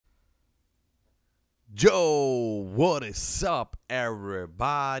Yo, what is up,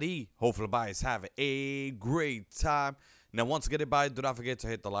 everybody? Hopefully, everybody's having a great time. Now, once again, everybody, do not forget to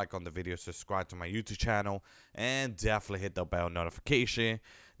hit the like on the video, subscribe to my YouTube channel, and definitely hit the bell notification.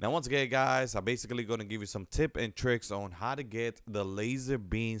 Now, once again, guys, I'm basically going to give you some tips and tricks on how to get the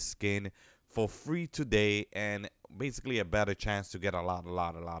LazarBeam skin for free today, and basically a better chance to get a lot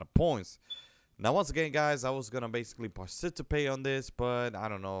of points. Now, once again, guys, I was going to basically participate on this, but I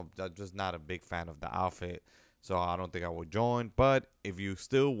don't know. I'm just not a big fan of the outfit, so I don't think I will join. But if you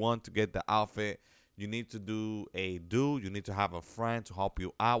still want to get the outfit, you need to you need to have a friend to help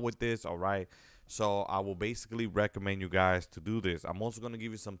you out with this, all right? So I will basically recommend you guys to do this. I'm also going to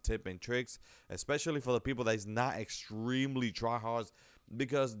give you some tips and tricks, especially for the people that is not extremely tryhards,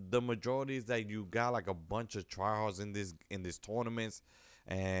 because the majority is that you got like a bunch of tryhards in this tournaments,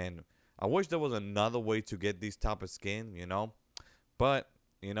 and I wish there was another way to get these type of skin, but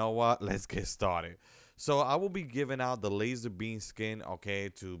you know what? Let's get started. So I will be giving out the LazarBeam skin, okay,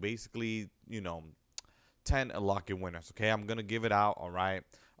 to basically, 10 lucky winners, okay? I'm going to give it out, all right?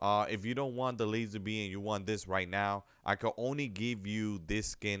 If you don't want the LazarBeam and you want this right now, I can only give you this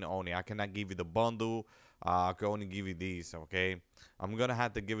skin only. I cannot give you the bundle. I can only give you these, okay? I'm going to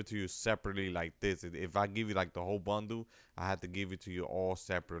have to give it to you separately like this. If I give you like the whole bundle, I have to give it to you all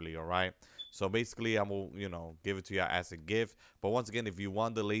separately, all right? So basically, I will, give it to you as a gift. But once again, if you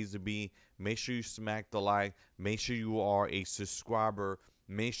want the LazarBeam, make sure you smack the like. Make sure you are a subscriber.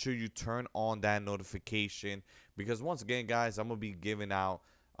 Make sure you turn on that notification. Because once again, guys, I'm going to be giving out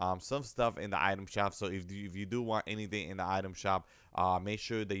some stuff in the item shop. So if you do want anything in the item shop, make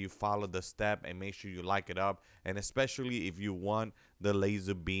sure that you follow the step and make sure you like it up. And especially if you want the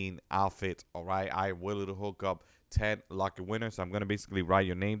LazarBeam outfit, all right, I will hook up 10 lucky winners. So I'm gonna basically write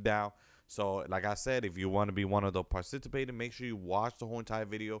your name down. So like I said, if you want to be one of the participating, make sure you watch the whole entire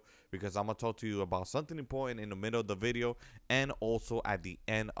video, because I'm going to talk to you about something important in the middle of the video and also at the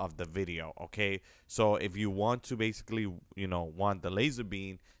end of the video, okay? So if you want to basically, want the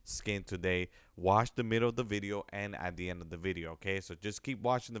LazarBeam skin today, watch the middle of the video and at the end of the video, okay? So just keep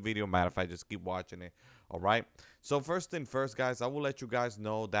watching the video. Matter of fact, just keep watching it, all right? So first thing first, guys, I will let you guys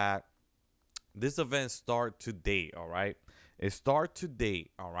know that this event start today, all right? It start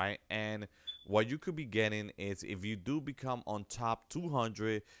today, all right? And what you could be getting is, if you do become on top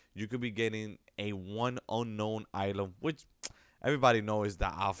 200, you could be getting a one unknown item, which everybody knows is the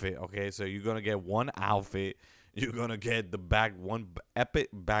outfit, okay? So you're gonna get one outfit. You're gonna get the one epic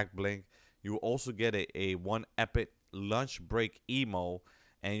back blink. You will also get a one epic lunch break emo,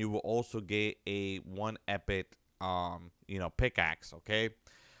 and you will also get a one epic pickaxe, okay?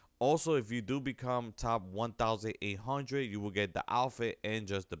 Also, if you do become top 1,800, you will get the outfit and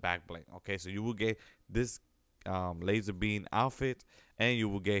just the back bling. Okay, so you will get this LazarBeam outfit and you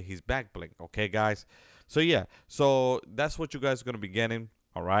will get his back bling. Okay, guys. So yeah, so that's what you guys are gonna be getting.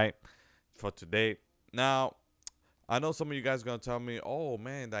 All right, for today. Now, I know some of you guys are gonna tell me, "Oh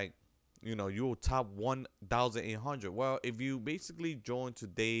man, like, you'll top 1,800." Well, if you basically join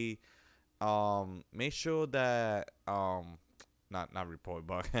today, make sure that not report,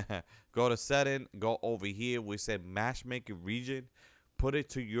 but go to setting, go over here. We said matchmaking region, put it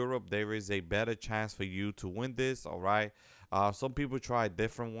to Europe. There is a better chance for you to win this, all right? Some people try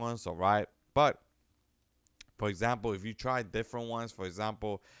different ones, all right? But for example, if you try different ones, for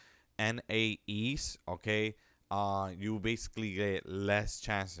example, NA East, okay, you basically get less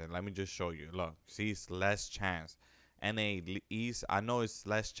chances. Let me just show you. Look, see, it's less chance. NA East, I know it's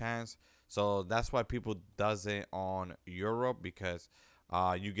less chance. So that's why people does it on Europe, because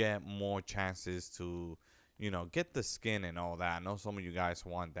you get more chances to, get the skin and all that. I know some of you guys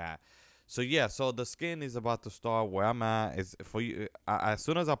want that. So yeah, so the skin is about to start where I'm at. Is for you. As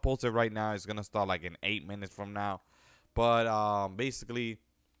soon as I post it right now, it's gonna start like in 8 minutes from now. But basically,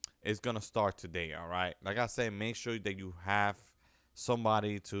 it's gonna start today. All right. Like I said, make sure that you have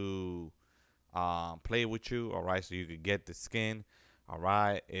somebody to play with you. All right, so you can get the skin. All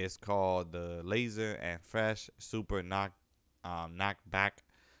right, it's called the Laser and Fresh Super Knockback.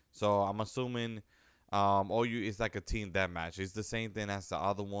 So I'm assuming it's like a team deathmatch. It's the same thing as the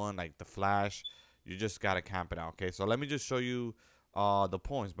other one, like the Flash. You just gotta camp it out. Okay, so let me just show you the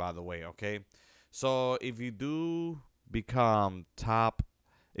points, by the way. Okay, so if you do become top,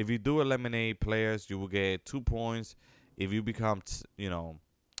 if you do eliminate players, you will get 2 points. If you become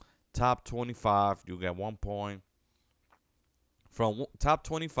top 25, you get 1 point. From top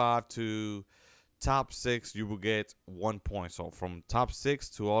 25 to top 6, you will get 1 point. So from top 6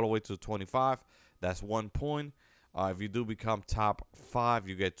 to all the way to 25, that's 1 point. If you do become top 5,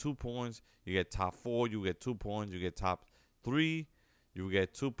 you get 2 points. You get top 4, you get 2 points. You get top 3, you will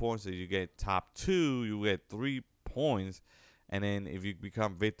get 2 points. If you get top 2, you will get 3 points. And then if you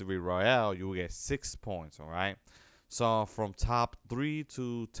become Victory Royale, you will get 6 points, all right? So from top 3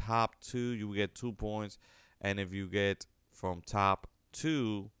 to top 2, you will get 2 points. And if you get from top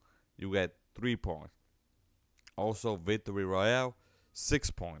 2, you get 3 points. Also, Victory Royale,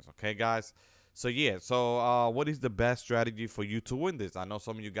 6 points, okay, guys? So, yeah, so what is the best strategy for you to win this? I know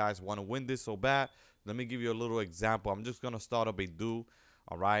some of you guys want to win this so bad. Let me give you a little example. I'm just going to start up a do,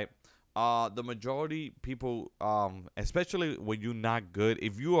 all right? The majority people, especially when you're not good,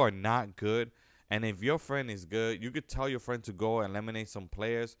 if you are not good, and if your friend is good, you could tell your friend to go eliminate some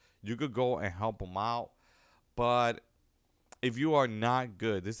players. You could go and help them out. But if you are not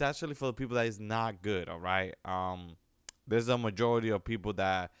good, this is actually for the people that is not good, all right? There's a majority of people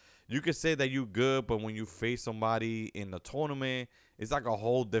that you could say that you're good, but when you face somebody in the tournament, it's like a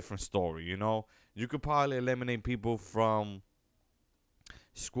whole different story, you know? You could probably eliminate people from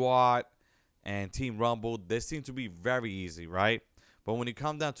squad and team rumble. They seem to be very easy, right? But when it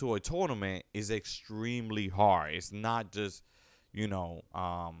comes down to a tournament, it's extremely hard. It's not just, you know,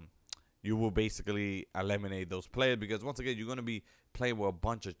 you will basically eliminate those players, because once again, you're going to be playing with a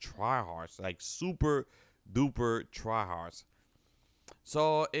bunch of tryhards, like super duper tryhards.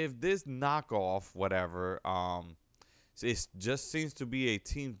 So if this knockoff, whatever, it just seems to be a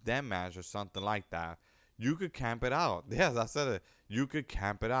team deathmatch or something like that, you could camp it out. Yes, I said it. You could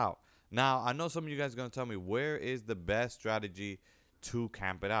camp it out. Now, I know some of you guys are going to tell me, where is the best strategy to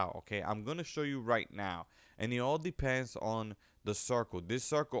camp it out? Okay, I'm going to show you right now. And it all depends on the circle. This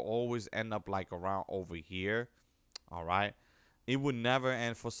circle always end up like around over here. All right. It would never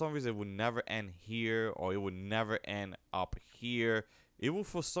end. For some reason, it would never end here, or it would never end up here. It will,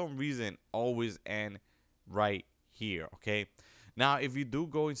 for some reason, always end right here. Okay. Now, if you do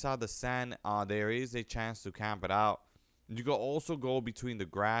go inside the sand, there is a chance to camp it out. You can also go between the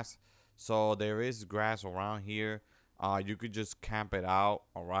grass. So there is grass around here. You could just camp it out.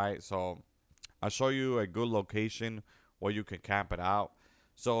 All right. So I'll show you a good location where you can camp it out.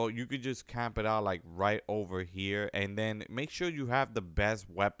 So you could just camp it out like right over here, and then make sure you have the best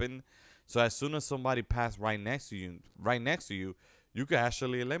weapon. So as soon as somebody passes right next to you, you can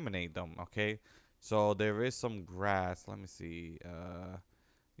actually eliminate them. Okay. So there is some grass. Let me see.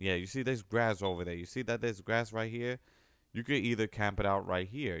 Yeah, you see there's grass over there. You see that there's grass right here. You could either camp it out right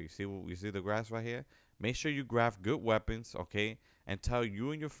here. You see the grass right here. Make sure you grab good weapons, okay, and tell you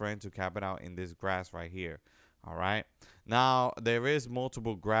and your friend to camp it out in this grass right here. All right. Now there is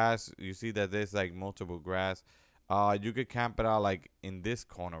multiple grass. You see that there's like multiple grass. You could camp it out like in this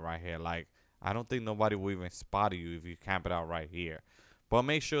corner right here. Like, I don't think nobody will even spot you if you camp it out right here. But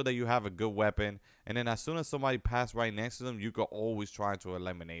make sure that you have a good weapon, and then as soon as somebody passes right next to them, you could always try to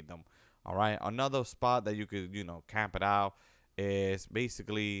eliminate them. All right. Another spot that you could, you know, camp it out is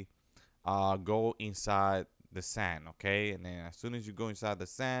basically go inside the sand. Okay. And then as soon as you go inside the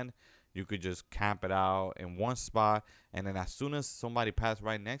sand, you could just camp it out in one spot. And then as soon as somebody passes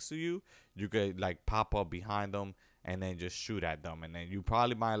right next to you, you could like pop up behind them and then just shoot at them. And then you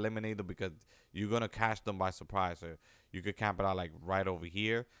probably might eliminate them because you're going to catch them by surprise. So you could camp it out like right over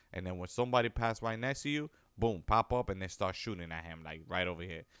here. And then when somebody passes right next to you, boom, pop up and then start shooting at him like right over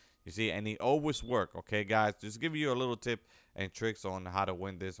here. You see, and it always work. Okay, guys, just give you a little tip and tricks on how to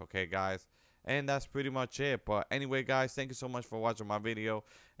win this. Okay, guys. And that's pretty much it. But anyway, guys, thank you so much for watching my video.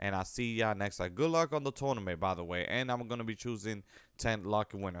 And I'll see y'all next time. Good luck on the tournament, by the way. And I'm going to be choosing 10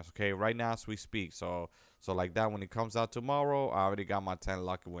 lucky winners, okay? Right now as we speak. So like that, when it comes out tomorrow, I already got my 10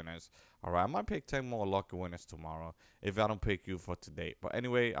 lucky winners. All right, I might pick 10 more lucky winners tomorrow if I don't pick you for today. But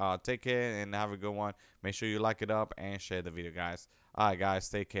anyway, take care and have a good one. Make sure you like it up and share the video, guys. All right, guys,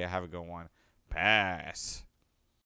 take care. Have a good one. Pass.